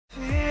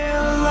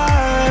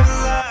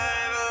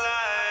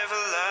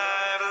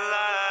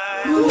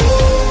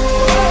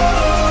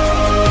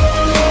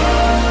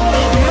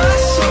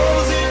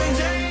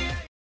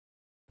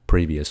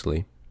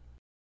previously.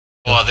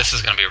 Oh, this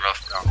is gonna be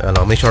rough, bro. And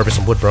I'll make sure I harvest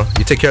some wood, bro.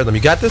 You take care of them.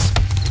 You got this?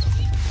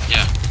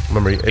 Yeah.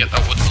 Remember, Get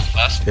that wood real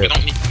fast. Yeah.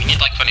 We need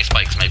like 20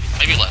 spikes, maybe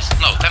less.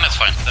 No, 10 is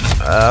fine. 10 is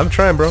fine. I'm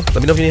trying, bro.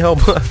 Let me know if you need help.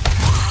 Come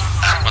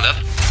on, Dad.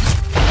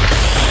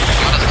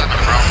 I'm out of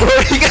stamina, bro.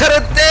 You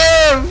gotta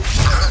damn!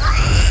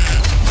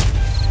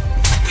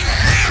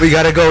 We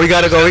gotta go.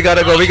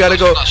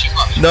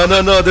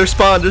 No, they're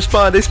spawned.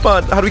 They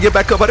spawned. How do we get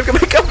back up? Oh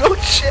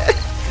shit!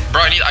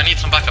 Bro, I need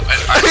some backup.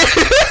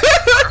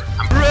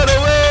 Run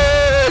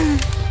away!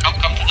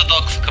 Come to the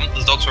docks. Come to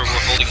the docks where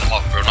we're holding them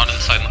off, bro. Not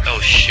inside. Oh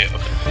shit.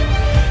 Okay.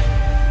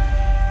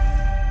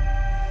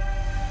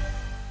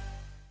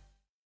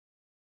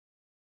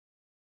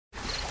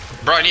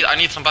 Bro, I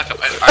need some backup.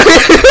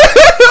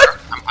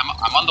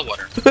 I'm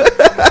underwater.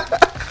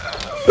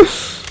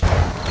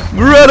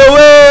 Run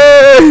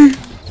away!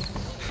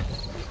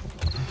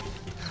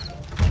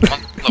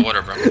 I'm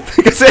underwater, bro.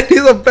 I said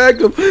he's a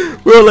backup.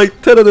 Bro,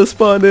 like 10 of them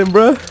spawned in,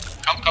 bro.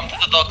 Come to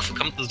the docks.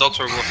 Come to the docks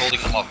where we're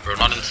holding them off, bro.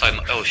 Not inside.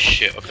 Oh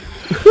shit. Okay.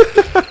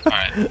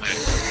 Alright.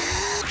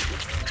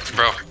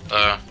 Bro,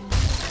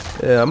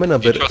 Yeah, I'm in a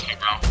you bit. trust me,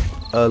 bro.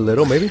 A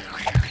little, maybe.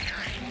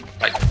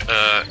 Like,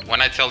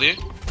 when I tell you,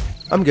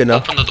 I'm good now.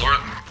 open the door.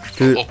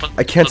 Dude, Open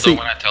I can't the door see.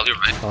 when I tell you,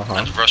 right?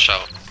 And rush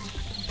out.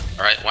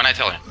 Alright, when I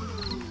tell you.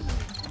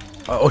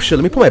 Oh shit,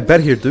 let me put my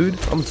bed here, dude.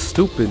 I'm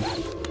stupid.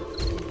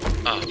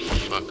 Oh,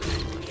 fuck.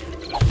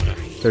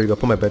 There you go,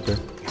 put my bed there.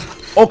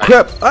 Oh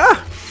crap!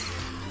 Ah!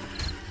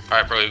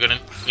 Alright, bro, you're gonna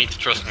need to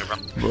trust me, bro.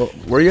 Bro,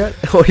 where you at?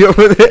 Oh, you're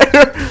over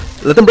there.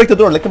 Let them break the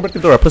door.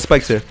 I put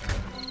spikes here.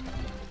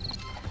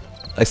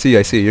 I see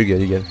you. You're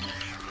good.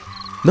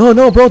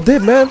 No, bro,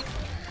 dip, man.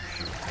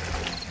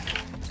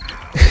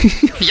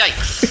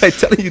 Yikes! I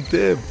tell you,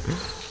 dip.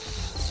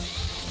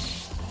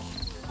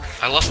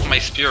 I lost my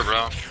spear,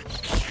 bro.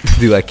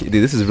 Dude,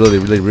 this is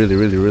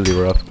really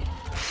rough.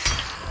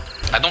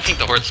 I don't think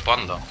the horde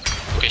spawned, though.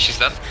 Okay, she's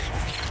dead.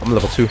 I'm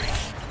level 2.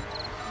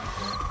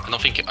 I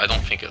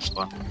don't think it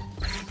spawned.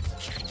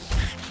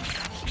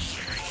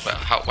 But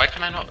why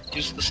can I not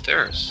use the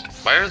stairs?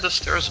 Why are the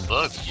stairs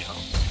bugged, yo?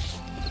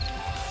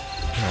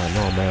 Oh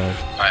no, man.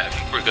 Alright, I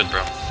think we're good,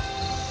 bro.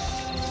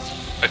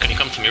 Can you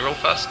come to me real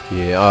fast?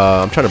 Yeah,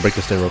 I'm trying to break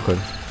this thing real quick.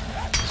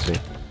 Let's see.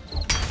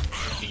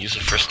 You use a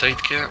first aid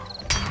kit?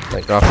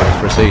 Like, off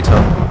my first aid,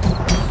 huh?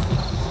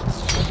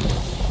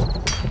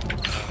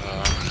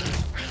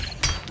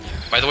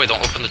 By the way,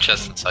 don't open the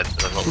chest inside.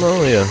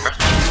 No, yeah.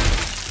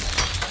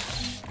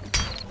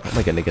 How am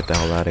I gonna get the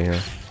hell out of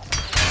here?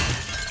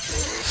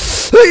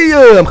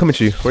 Hey, I'm coming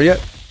to you. Where you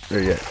at?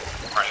 There you at.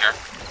 Right here.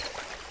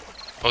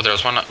 Oh,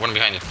 there's one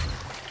behind you.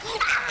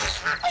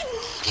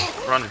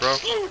 Run, bro.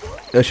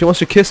 Yeah, she wants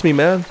to kiss me,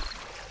 man.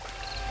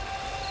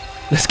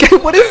 This guy,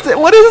 what is it?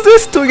 What is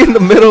this doing in the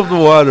middle of the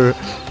water?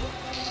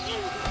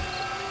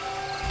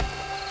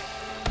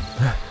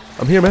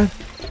 I'm here, man.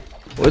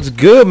 What's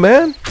good,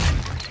 man?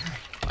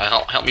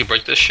 Help me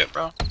break this shit,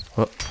 bro.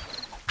 Oh.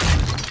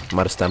 I'm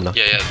out of stamina.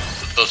 Yeah,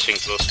 those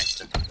things.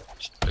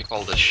 Just break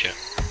all this shit.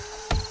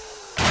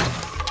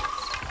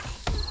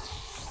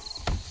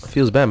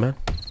 Feels bad, man.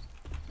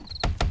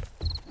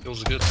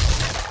 Feels good.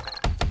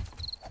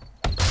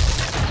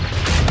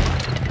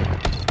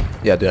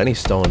 Yeah, dude, I need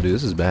stone, dude.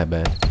 This is bad.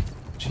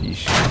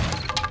 Jeez.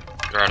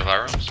 You're out of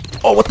arrows?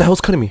 Oh, what the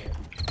hell's cutting me?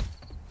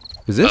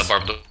 Is this?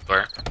 Barbed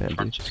wire. Damn,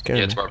 dude, scaring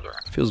Yeah, it's me. barbed wire.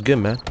 Feels good,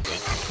 man. Okay.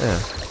 Yeah.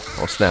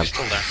 Oh, snap. She's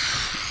still there.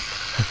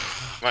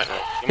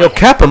 Yo,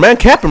 Capper, man.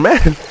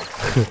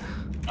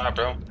 Ah,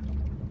 bro.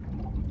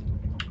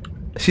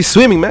 She's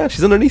swimming, man.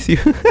 She's underneath you.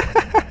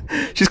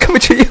 She's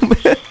coming to you,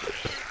 man.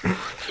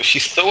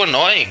 She's so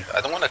annoying. I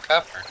don't want to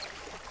cap her.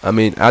 I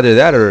mean, either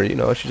that or, you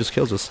know, she just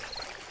kills us.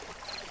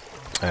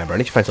 Alright, bro. I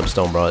need to find some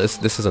stone, bro.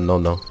 This is a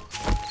no-no.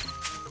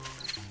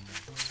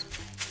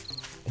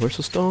 Where's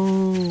the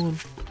stone?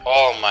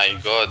 Oh my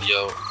god,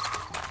 yo.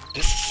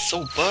 This is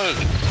so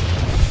bugged.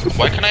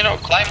 Why can I not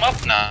climb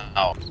up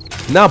now?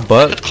 Nah, I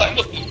but... could climb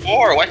up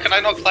before. Why can I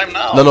not climb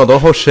now? No, don't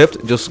hold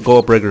shift. Just go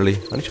up regularly.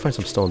 I need to find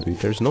some stone, dude.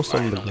 There's no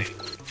stone.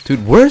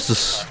 Dude, where's the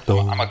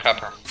stone? I'm a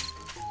capper.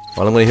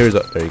 All I'm gonna hear is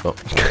that. There you go.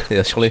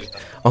 Yeah,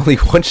 only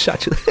one shot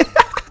to the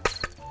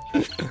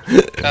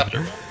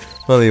Capper.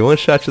 Only one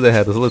shot to the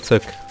head. That's all it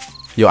took.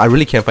 Yo, I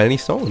really can't find any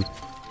stone.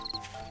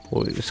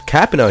 Well, it's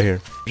capping out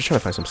here. I'm just trying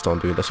to find some stone,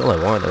 dude. That's all I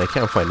want, and I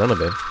can't find none of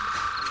it.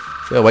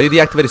 Yo, why you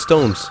deactivated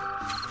stones?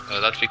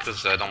 That's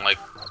because I don't like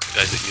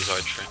guys that use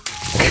archery.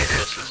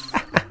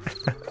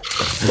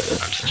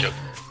 I'm just joking.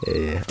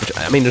 Yeah.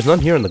 I mean, there's none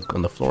here on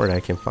the floor that I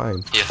can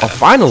find. Yeah, oh,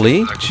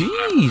 finally!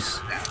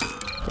 Jeez!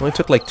 It only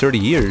took like 30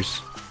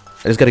 years.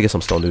 I just gotta get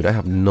some stone, dude. I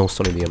have no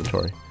stone in the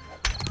inventory.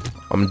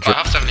 I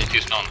have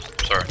 72 stones.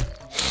 Sorry.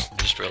 I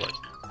just realized.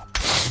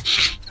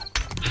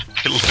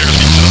 I literally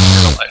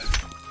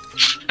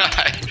just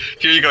realized.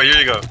 Here you go.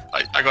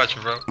 I got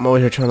you, bro. I'm over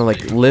here trying to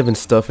like live and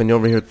stuff, and you're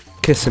over here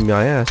kissing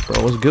my ass,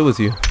 bro. What's good with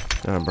you?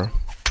 Alright, bro.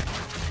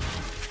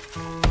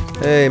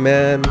 Hey,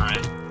 man.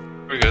 Alright.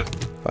 We're good.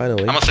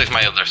 Finally. I'm gonna save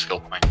my other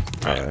skill point.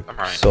 Alright, I'm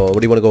alright. So, what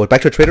do you want to go with?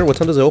 Back to a trader? What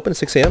time does it open?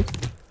 6 a.m.?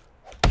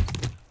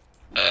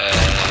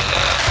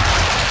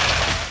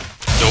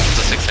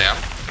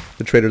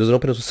 The trader doesn't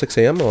open until 6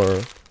 a.m. or?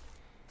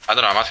 I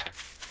don't know. I'm asking.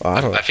 Oh,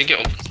 I don't know. I think it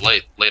opens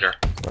later.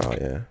 Oh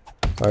yeah.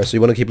 All right. So you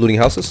want to keep looting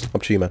houses?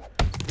 Up to you, man.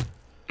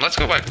 Let's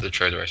go back to the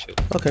trader. I feel.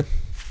 Okay.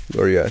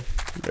 Where are you at?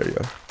 There you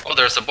are. Oh,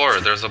 there's a boar.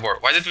 There's a boar.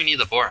 Why did we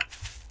need a boar?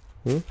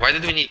 Why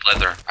did we need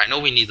leather? I know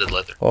we needed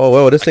leather. Oh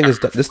well, this thing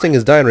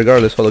is dying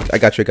regardless. Oh look, I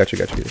got you.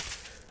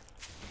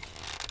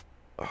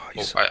 Oh,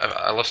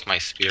 I lost my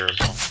spear as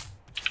well.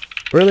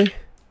 Really?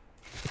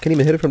 I can't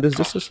even hit it from this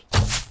distance.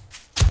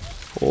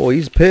 Oh,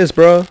 he's pissed,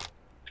 bro.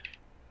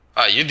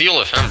 You deal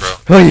with him, bro.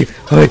 Oink,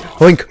 oink,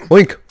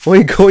 oink,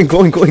 oink, oink,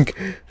 oink,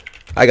 oink.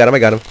 I got him.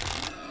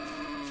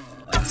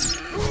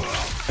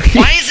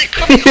 Why is it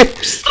coming up?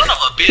 Son of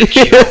a bitch,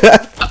 you.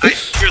 I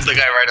speared the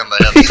guy right on the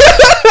head.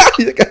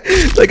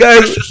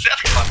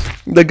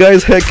 the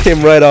guy's head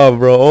came right off,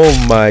 bro.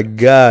 Oh my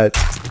god.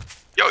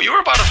 Yo, you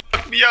were about to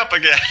fuck me up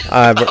again.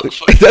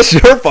 That's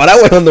your fault.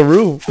 I went on the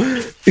roof.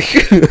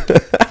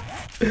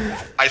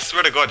 I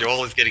swear to God, you're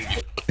always getting me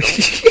fucked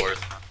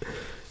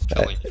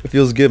up. It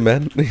feels good,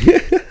 man.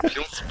 It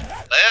feels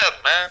bad,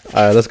 man.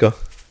 Alright, let's go.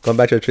 Going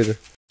back to our trader.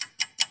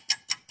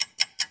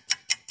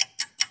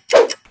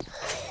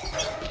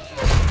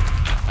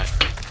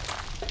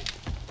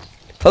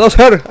 Hello,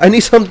 sir. I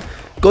need some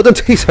golden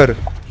tea, sir.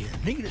 You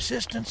need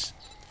assistance?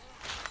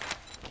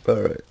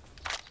 Alright.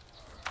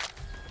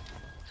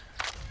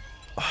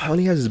 Oh,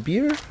 only has his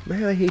beer?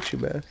 Man, I hate you,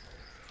 man.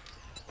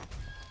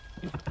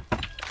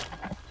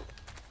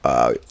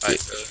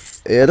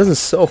 Yeah, it doesn't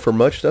sell for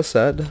much. That's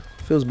sad.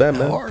 Feels bad,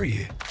 man. How are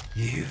you?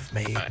 You've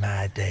made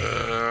my day.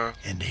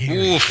 And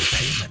here's your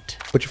payment.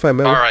 What you find,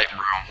 man? Alright, bro.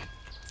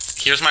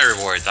 Here's my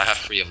rewards. I have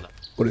 3 of them.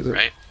 What is it?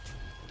 Right?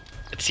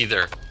 It's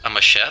either a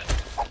machete,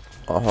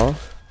 Uh-huh.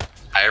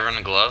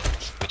 iron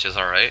gloves, which is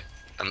alright,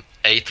 and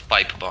 8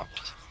 pipe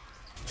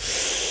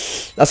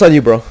bombs. That's on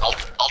you, bro.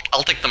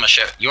 I'll take the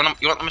machete. You want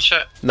the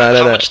machete? Nah.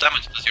 How much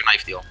damage does your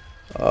knife deal?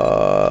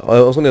 I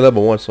was only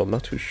level 1, so I'm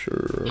not too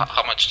sure.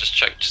 How much? Just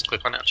check. Just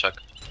click on it and check.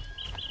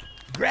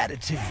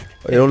 Gratitude.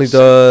 It only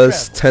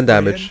does 10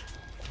 damage.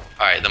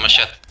 Alright, the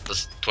machete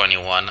does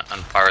 21,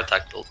 and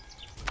pyrotactile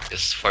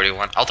is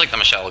 41. I'll take the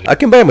machete. I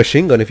can buy a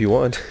machine gun if you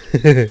want.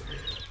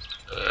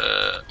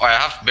 I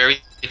have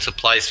buried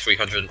supplies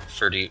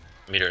 330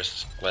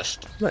 meters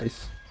west.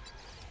 Nice.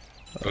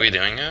 Are we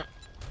doing it?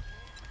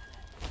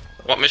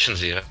 What missions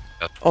do you have?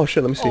 Oh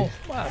shit, let me see. Oh,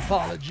 my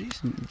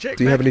apologies. Check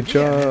Do you have back any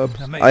again, job?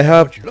 and make I sure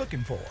have what you're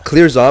looking for.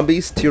 clear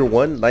zombies, tier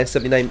 1,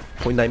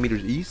 979.9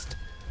 meters east.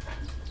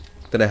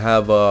 Then I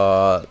have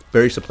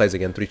berry supplies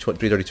again,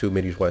 332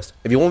 meters west.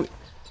 If you want,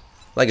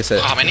 like I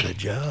said, How many? A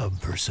job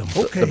for some.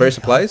 the berry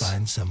supplies? I'll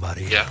find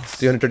somebody Yeah. else.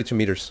 332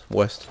 meters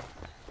west.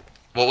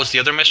 What was the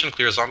other mission?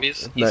 Clear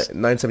zombies?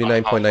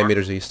 979.9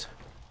 meters east.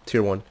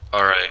 Tier 1.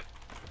 Alright.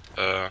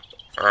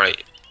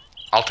 Alright.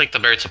 I'll take the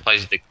buried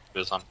supplies you take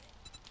clear zombies.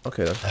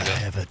 Okay then. I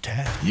have a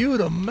task. You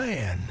the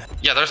man.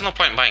 Yeah, there's no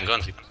point in buying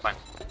guns, you can find.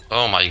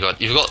 Oh my god,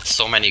 you've got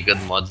so many good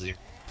mods here.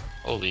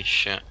 Holy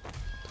shit.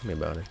 Tell me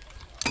about it.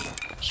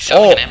 He's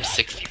selling an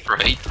M60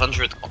 for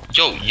 800.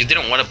 Yo, you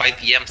didn't want to buy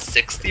the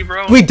M60,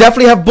 bro? We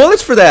definitely have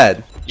bullets for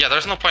that! Yeah,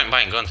 there's no point in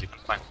buying guns, you can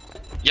find.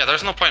 Yeah,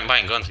 there's no point in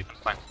buying guns, you can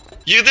find.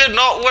 You did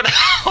not want.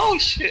 Oh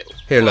shit.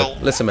 Here, Well,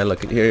 look. Listen, man,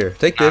 look. Here.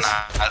 Take Nah, this.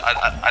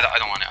 I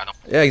don't want it. I don't.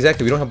 Yeah,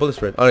 exactly. We don't have bullets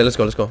for it. Alright, let's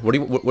go. What do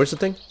you, where's the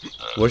thing?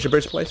 Where's your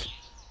berry supplies?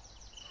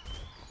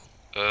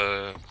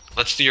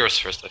 Let's do yours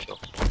first, I feel.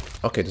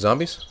 Okay, the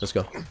zombies? Let's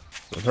go.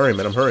 I'm hurrying,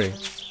 man. I'm hurrying.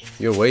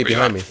 You're way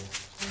behind me.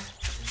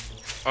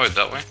 Oh,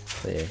 that way?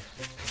 Yeah.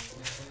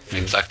 The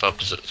exact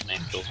opposite as me,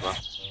 feels well.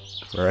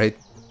 Alright.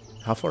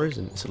 How far is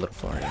it? It's a little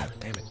far, yeah.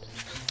 Damn it.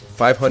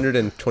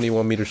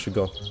 521 meters to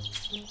go.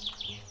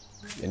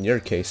 In your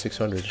case,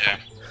 600. Yeah.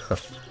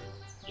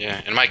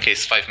 Yeah, in my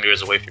case, 5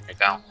 meters away from me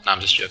now. Nah, I'm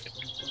just joking.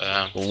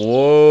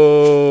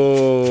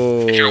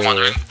 Whoa. If you're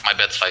wondering, my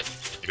bed's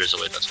 5 meters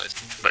away, that's why.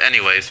 But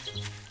anyways,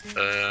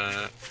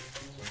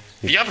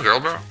 do you have a girl,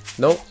 bro?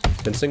 Nope.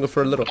 Been single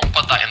for a little. Don't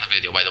put that in the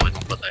video, by the way,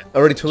 don't put that.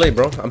 Already too late,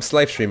 bro. I'm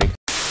live streaming.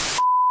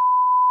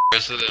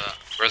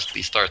 Where's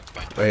the start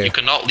point? Right here. You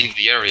cannot leave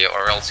the area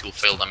or else you'll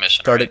fail the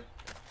mission. Start it.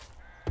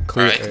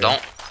 Clear Alright, area.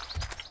 don't.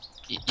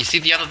 You see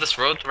the end of this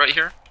road right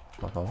here?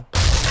 Uh-huh.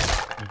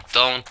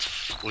 Don't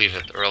leave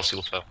it or else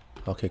you'll fail.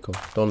 Okay, cool.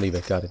 Don't leave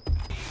it. Got it.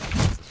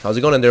 How's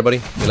it going in there,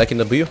 buddy? You liking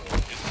the view?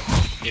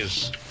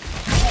 Yes.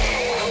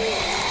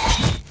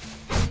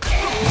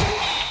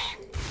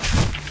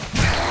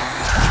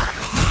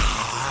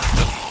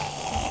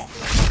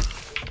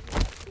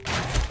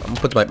 I'm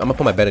gonna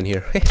put my bed in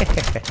here.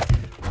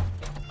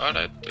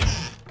 Alright.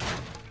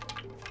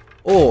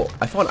 Oh,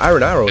 I found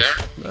iron arrows.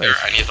 Here, here,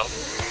 I need help.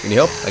 You need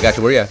help? I got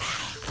you. Where you at?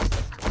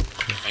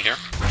 Right here.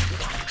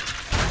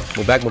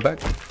 Move back, move back.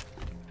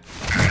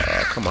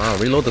 Come on,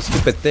 reload the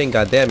stupid thing,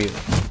 goddamn you.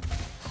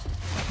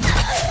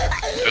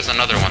 There's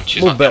another one.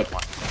 She's Move not back. the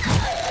one.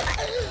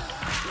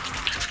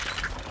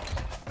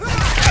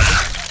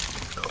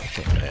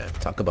 Oh, man,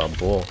 talk about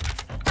bull.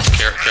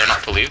 Care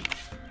not to leave.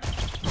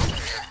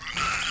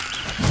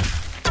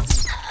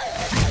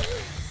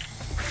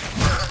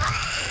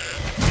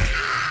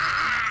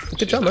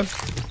 Good job, man.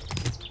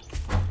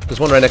 There's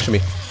one right next to me.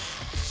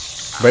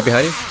 Right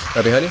behind you.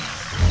 Right behind you.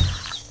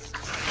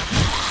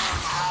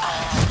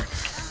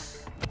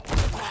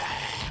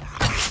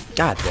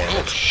 God damn Oh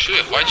it.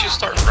 shit, why'd you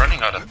start running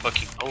out of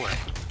fucking nowhere?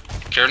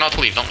 Care not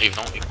to leave, don't leave,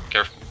 don't leave.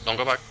 Careful, don't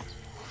go back.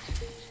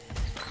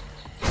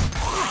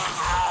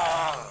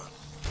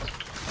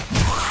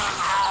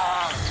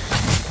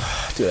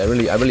 Dude,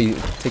 I really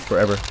take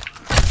forever.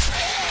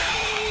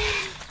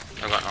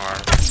 I got no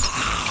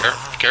armor.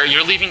 Care,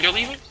 you're leaving, you're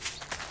leaving?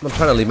 I'm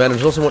trying to leave, man.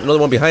 There's also another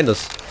one behind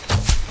us.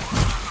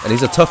 And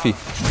he's a toughie.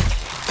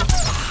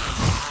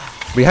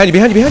 Behind you,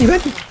 behind you, behind you,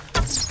 behind you!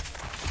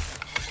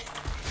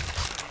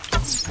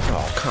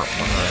 Oh, come on.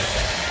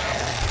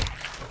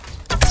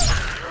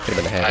 Hit him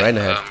in the head, right in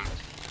the head.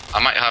 I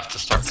might have to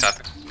start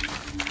capping.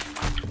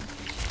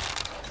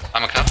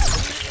 I'm a cap.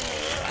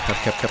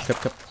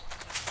 Cap.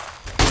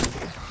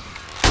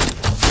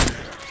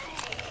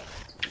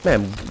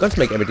 Man, guns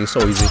make everything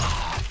so easy.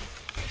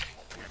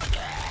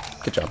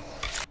 Good job.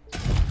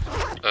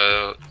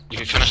 You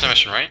can finish the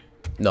mission, right?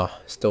 No,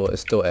 it's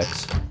still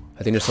X.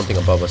 I think there's something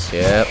above us.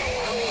 Yeah.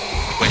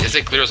 Wait, is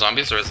it clear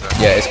zombies or is it?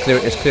 Yeah, it's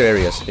clear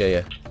areas.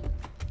 Yeah.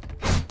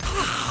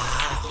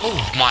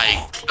 Oh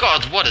my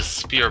god, what a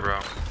spear, bro.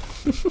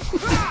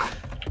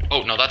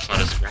 Oh, no, that's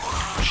not a spear.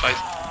 Shite.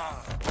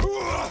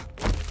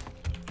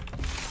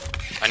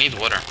 I need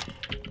water.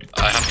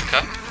 I have to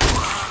cut.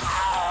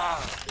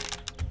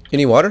 You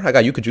need water? I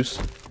got yucca juice.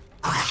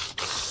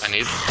 I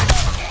need.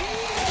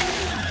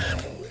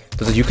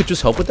 Does the yucca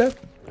juice help with that?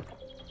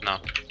 No.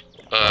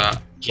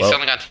 He's Well.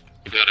 selling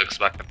antibiotics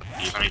back then.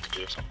 You don't need to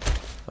do something.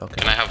 Okay.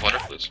 Can I have water,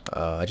 please?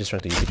 I just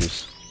drank the yucca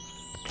juice.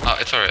 Oh,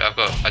 it's alright.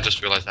 I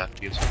just realized I have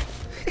to use it.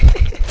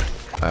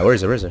 Alright, where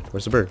is it?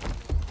 Where's the bird?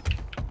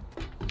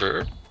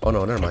 Bird? Oh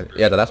no, never mind.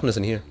 Yeah, the last one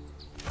isn't here.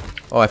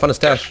 Oh, I found a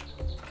stash.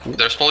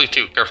 There's probably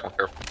two. Careful.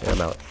 Yeah,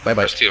 I'm out. Bye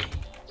bye. There's two.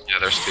 Yeah,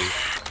 there's two.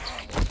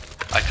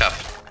 I cap.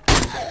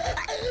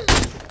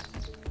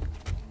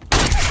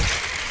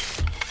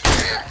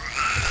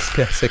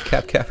 Yeah, sick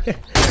cap.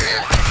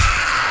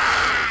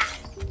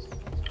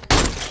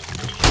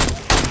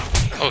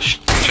 Oh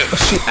shit.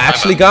 She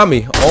actually got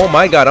me. Oh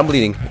my god, I'm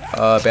bleeding.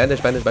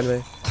 Bandage. Can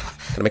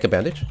I make a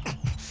bandage?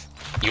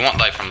 You won't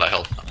die from that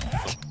health.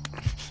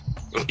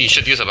 You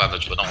should use a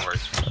bandage, but don't worry.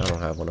 I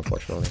don't have one,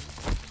 unfortunately.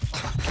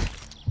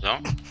 No?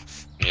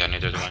 Yeah,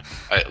 neither do I.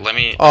 Alright, let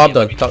me... Oh, I'm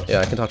done.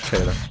 Yeah, I can talk to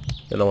trainer now.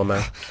 You know what,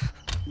 man?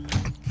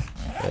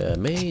 Yeah,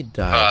 may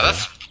die.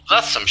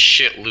 That's some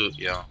shit loot,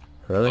 yo.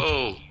 Really?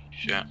 Oh,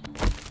 shit.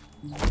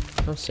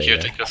 Don't say Here,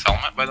 that. take this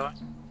helmet, by the way.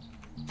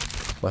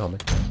 My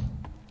helmet.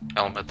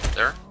 Helmet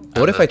there.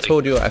 What if I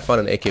told you I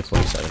found an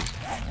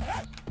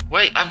AK-47?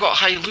 Wait, I've got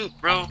high loot,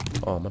 bro.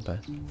 Oh, my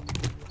bad.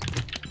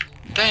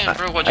 Damn,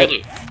 bro, what'd you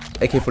loot?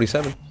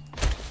 AK-47.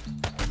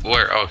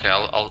 Where? Oh, okay,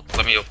 I'll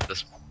let me open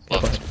this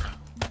box, bro.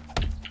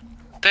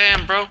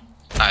 Damn, bro.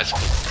 Nice.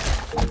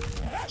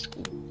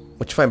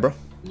 What you find, bro?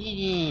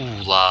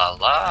 Ooh, la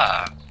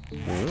la.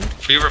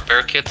 Free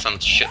repair kits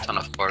and shit ton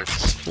of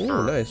parts. Ooh,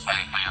 for nice.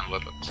 high-end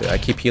weapons. So I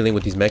keep healing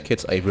with these med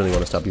kits. I really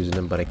want to stop using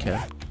them, but I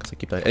can't because I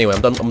keep dying. Anyway,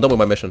 I'm done with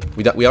my mission.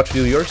 We out to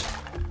do yours?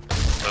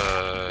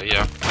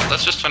 Yeah.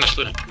 Let's just finish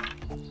looting.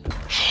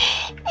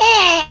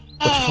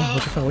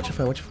 What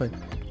you find?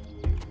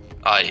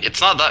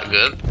 It's not that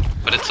good,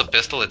 but it's a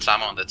pistol, it's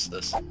ammo, and it's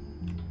this.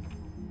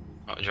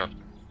 Oh, it dropped.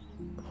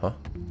 Huh?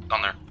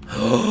 Down there.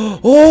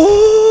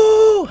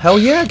 Oh, hell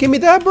yeah! Give me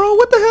that, bro.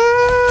 What the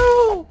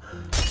hell?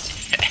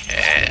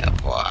 Yeah,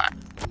 boy.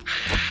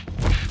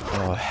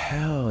 Oh,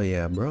 hell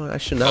yeah, bro. I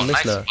should not miss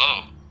nice that.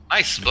 bow.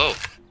 Nice bow.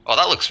 Oh,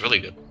 that looks really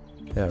good.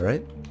 Yeah,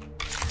 right?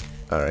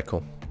 Alright,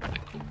 cool.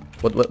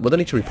 What do I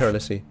need to repair?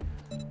 Let's see.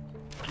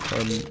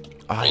 Only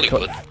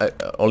wood.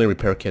 Only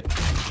repair kit.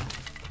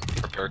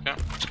 Repair kit?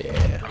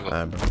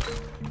 Yeah, bro.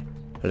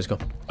 Let's go.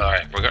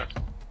 Alright, we're good.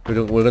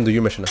 We're gonna do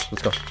your mission now.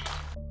 Let's go.